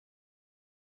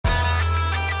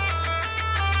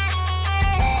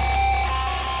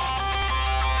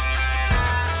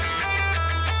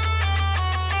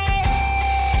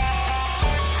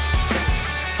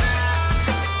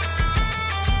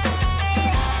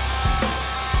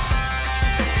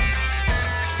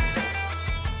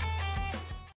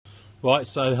Right,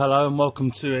 so hello and welcome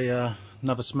to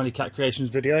another Smelly Cat Creations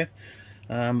video.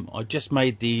 I just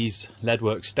made these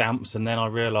Leadwork stamps and then I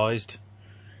realised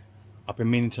I've been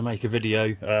meaning to make a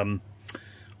video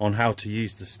on how to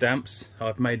use the stamps.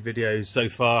 I've made videos so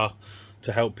far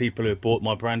to help people who have bought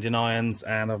my branding irons,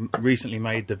 and I've recently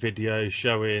made the video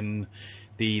showing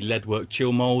the Leadwork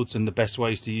chill moulds and the best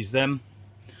ways to use them.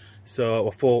 So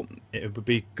I thought it would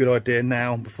be a good idea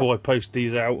now, before I post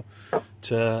these out,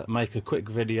 to make a quick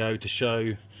video to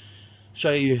show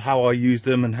you how I use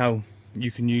them and how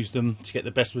you can use them to get the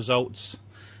best results.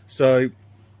 So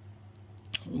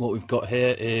what we've got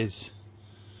here is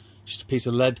just a piece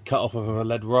of lead cut off of a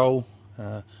lead roll.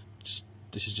 This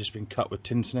has just been cut with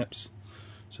tin snips.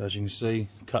 So as you can see,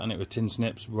 cutting it with tin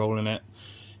snips, rolling it,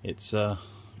 it's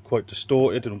quite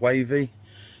distorted and wavy.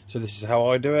 So this is how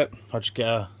I do it. I just get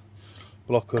a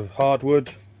block of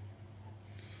hardwood.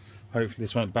 Hopefully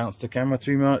this won't bounce the camera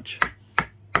too much.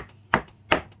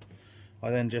 I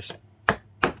then just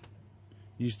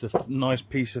use the nice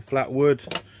piece of flat wood,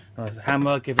 a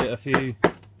hammer, give it a few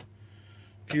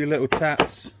little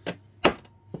taps.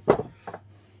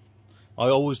 I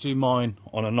always do mine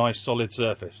on a nice solid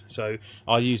surface, so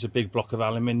I use a big block of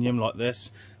aluminium like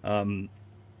this.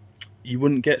 You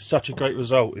wouldn't get such a great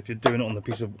result if you're doing it on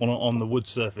the on the wood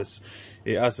surface.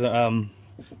 It has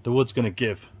the wood's going to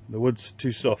give. The wood's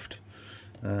too soft.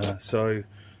 So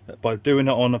by doing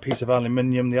it on a piece of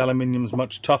aluminium, the aluminium is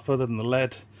much tougher than the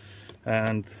lead,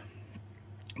 and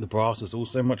the brass is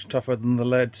also much tougher than the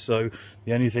lead. So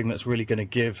the only thing that's really going to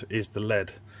give is the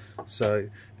lead. So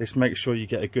this makes sure you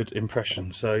get a good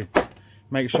impression. So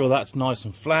make sure that's nice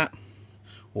and flat,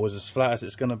 or as flat as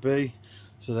it's going to be.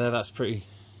 So that's pretty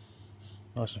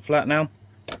nice and flat now.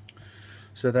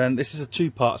 So then this is a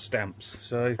two-part stamps.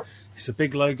 So it's a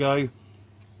big logo,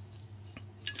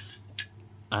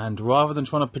 and rather than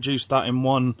trying to produce that in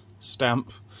one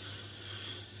stamp,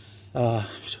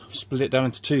 split it down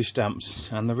into two stamps.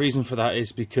 And the reason for that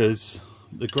is because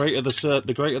the greater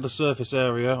the surface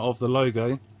area of the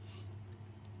logo,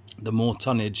 the more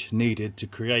tonnage needed to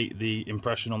create the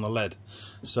impression on the lead.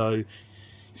 So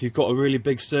if you've got a really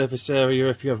big surface area,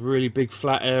 if you have really big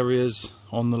flat areas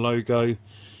on the logo,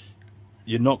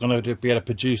 you're not going to be able to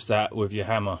produce that with your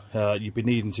hammer. You'd be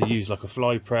needing to use like a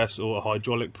fly press or a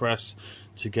hydraulic press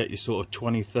to get your sort of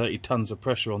 20-30 tons of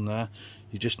pressure on there.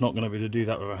 You're just not going to be able to do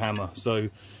that with a hammer. So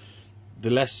the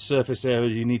less surface area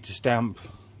you need to stamp,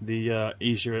 the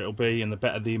easier it'll be and the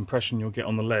better the impression you'll get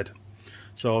on the lead.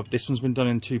 So this one's been done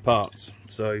in two parts.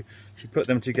 So if you put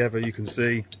them together, you can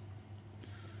see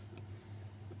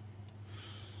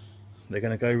they're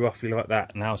going to go roughly like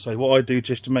that. Now, so what I do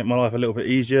just to make my life a little bit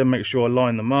easier, make sure I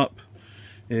line them up,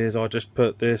 is I just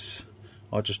put this,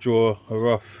 I just draw a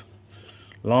rough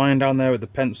line down there with the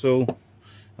pencil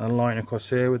and a line across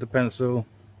here with the pencil.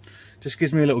 Just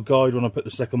gives me a little guide when I put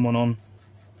the second one on,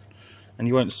 and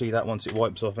you won't see that once it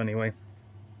wipes off anyway.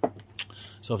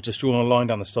 So I've just drawn a line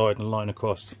down the side and a line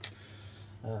across.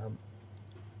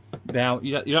 Now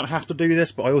you don't have to do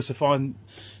this, but I also find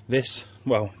this,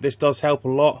 well, this does help a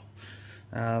lot.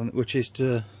 Which is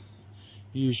to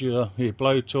use your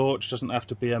blowtorch. Doesn't have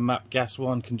to be a MAP gas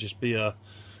one, can just be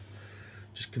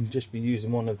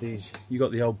using one of these. You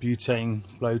got the old butane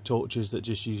blowtorches that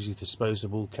just use your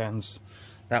disposable cans.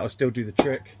 That will still do the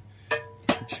trick.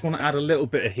 You just want to add a little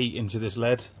bit of heat into this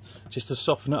lead, just to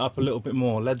soften it up a little bit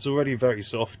more. Lead's already very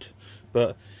soft,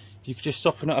 but if you could just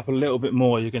soften it up a little bit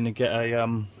more, you're going to get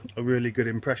a really good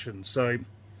impression. So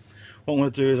what I'm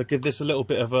going to do is I give this a little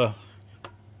bit of a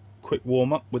quick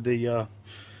warm up with the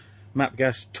MAP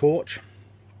gas torch,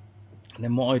 and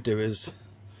then what I do is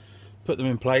put them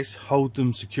in place, hold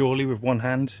them securely with one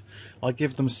hand. I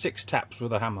give them 6 taps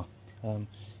with a hammer.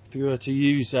 If you were to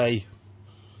use a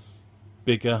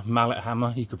bigger mallet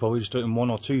hammer, you could probably just do it in 1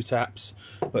 or 2 taps,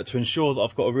 but to ensure that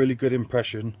I've got a really good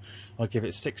impression, I give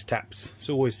it 6 taps. It's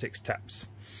always 6 taps.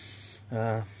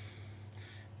 Then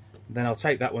I'll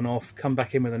take that one off, come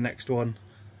back in with the next one,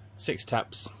 6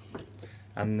 taps,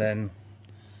 and then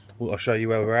I'll show you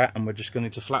where we're at, and we're just going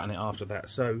to flatten it after that.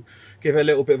 So give it a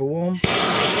little bit of a warm.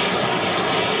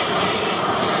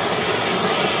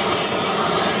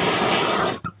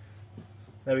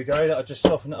 There we go, that'll just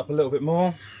soften it up a little bit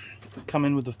more. Come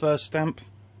in with the first stamp,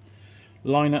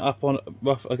 line it up on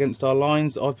rough against our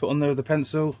lines that I've put on there with the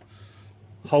pencil,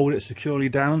 hold it securely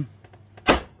down,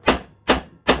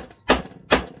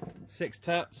 6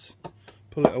 taps,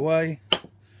 pull it away.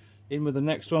 In with the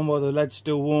next one while the lead's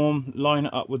still warm, line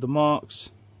it up with the marks.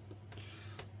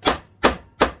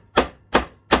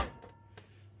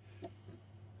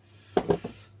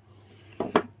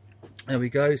 There we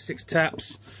go, 6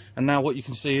 taps, and now what you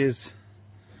can see is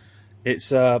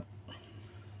it's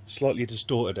slightly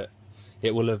distorted it.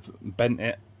 It will have bent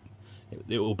it.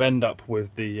 It will bend up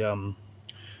with the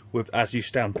as you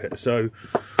stamp it. So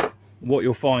what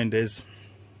you'll find is,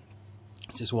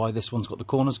 this is why this one's got the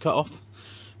corners cut off,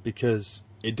 because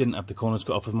it didn't have the corners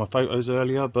cut off with my photos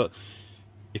earlier. But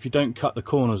if you don't cut the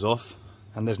corners off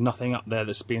and there's nothing up there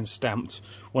that's being stamped,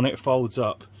 when it folds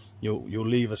up, you'll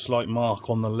leave a slight mark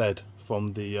on the lead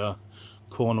from the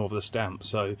corner of the stamp.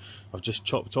 So I've just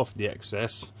chopped off the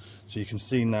excess, so you can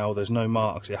see now there's no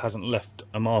marks. It hasn't left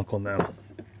a mark on there.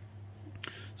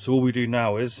 So all we do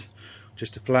now is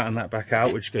just to flatten that back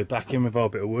out, we just go back in with our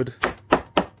bit of wood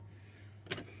and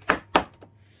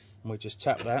we just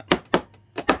tap that.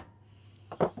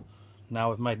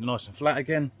 Now we've made it nice and flat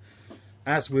again.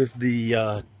 As with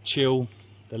the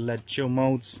lead chill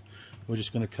molds, we're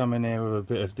just going to come in here with a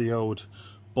bit of the old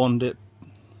Bondit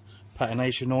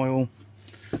patination oil.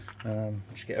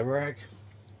 Just get a rag.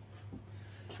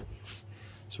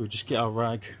 So we just get our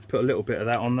rag, put a little bit of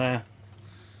that on there,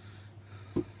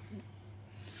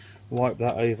 wipe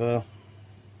that over,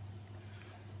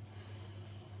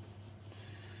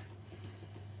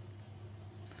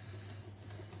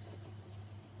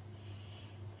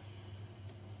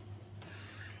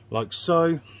 like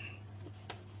so,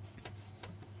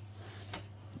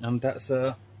 and that's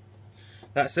it.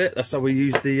 That's how we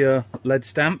use the lead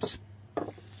stamps.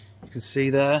 You can see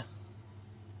there.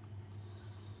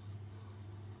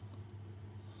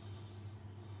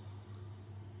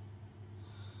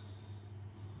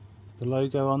 The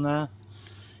logo on there.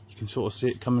 You can sort of see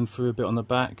it coming through a bit on the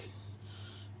back,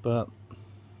 but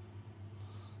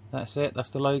that's it. That's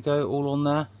the logo all on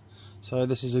there. So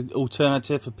this is an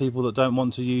alternative for people that don't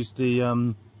want to use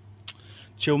the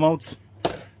chill molds.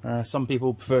 Some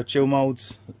people prefer chill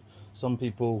molds, some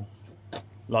people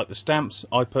like the stamps.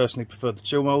 I personally prefer the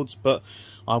chill molds, but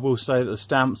I will say that the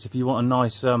stamps, if you want a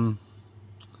nice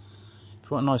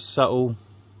subtle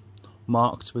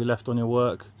mark to be left on your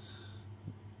work,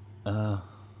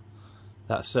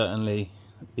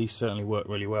 these certainly work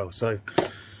really well. So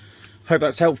hope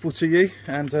that's helpful to you,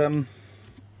 and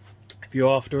if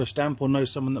you're after a stamp or know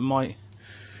someone that might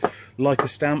like a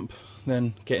stamp,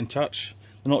 then get in touch.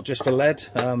 They're not just for lead.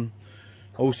 I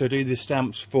also do the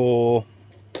stamps for,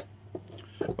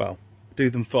 well,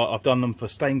 I've done them for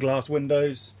stained glass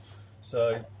windows.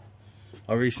 So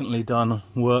I recently done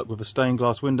work with a stained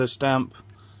glass window stamp.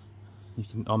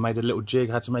 I made a little jig,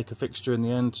 had to make a fixture in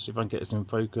the end. See if I can get this in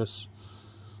focus.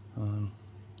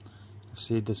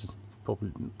 See, this is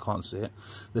probably can't see it.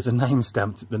 There's a name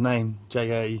stamped, the name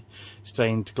JA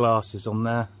stained glass is on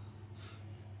there.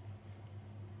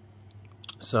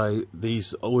 So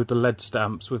these, with the lead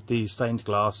stamps, with the stained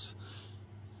glass,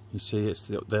 you see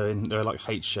they're like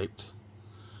H-shaped.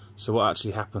 So what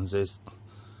actually happens is,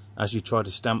 as you try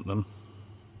to stamp them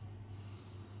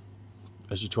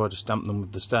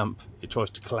with the stamp, it tries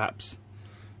to collapse.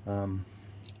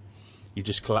 You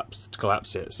just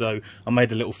collapse it. So I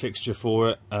made a little fixture for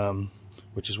it,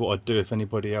 which is what I'd do if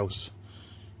anybody else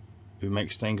who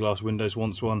makes stained glass windows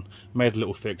wants one. Made a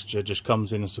little fixture, just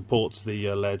comes in and supports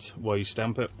the lead while you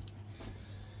stamp it.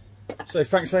 So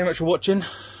thanks very much for watching.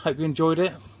 Hope you enjoyed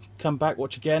it. Come back,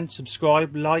 watch again,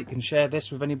 subscribe, like and share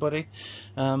this with anybody,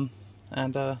 and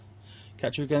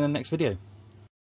catch you again in the next video.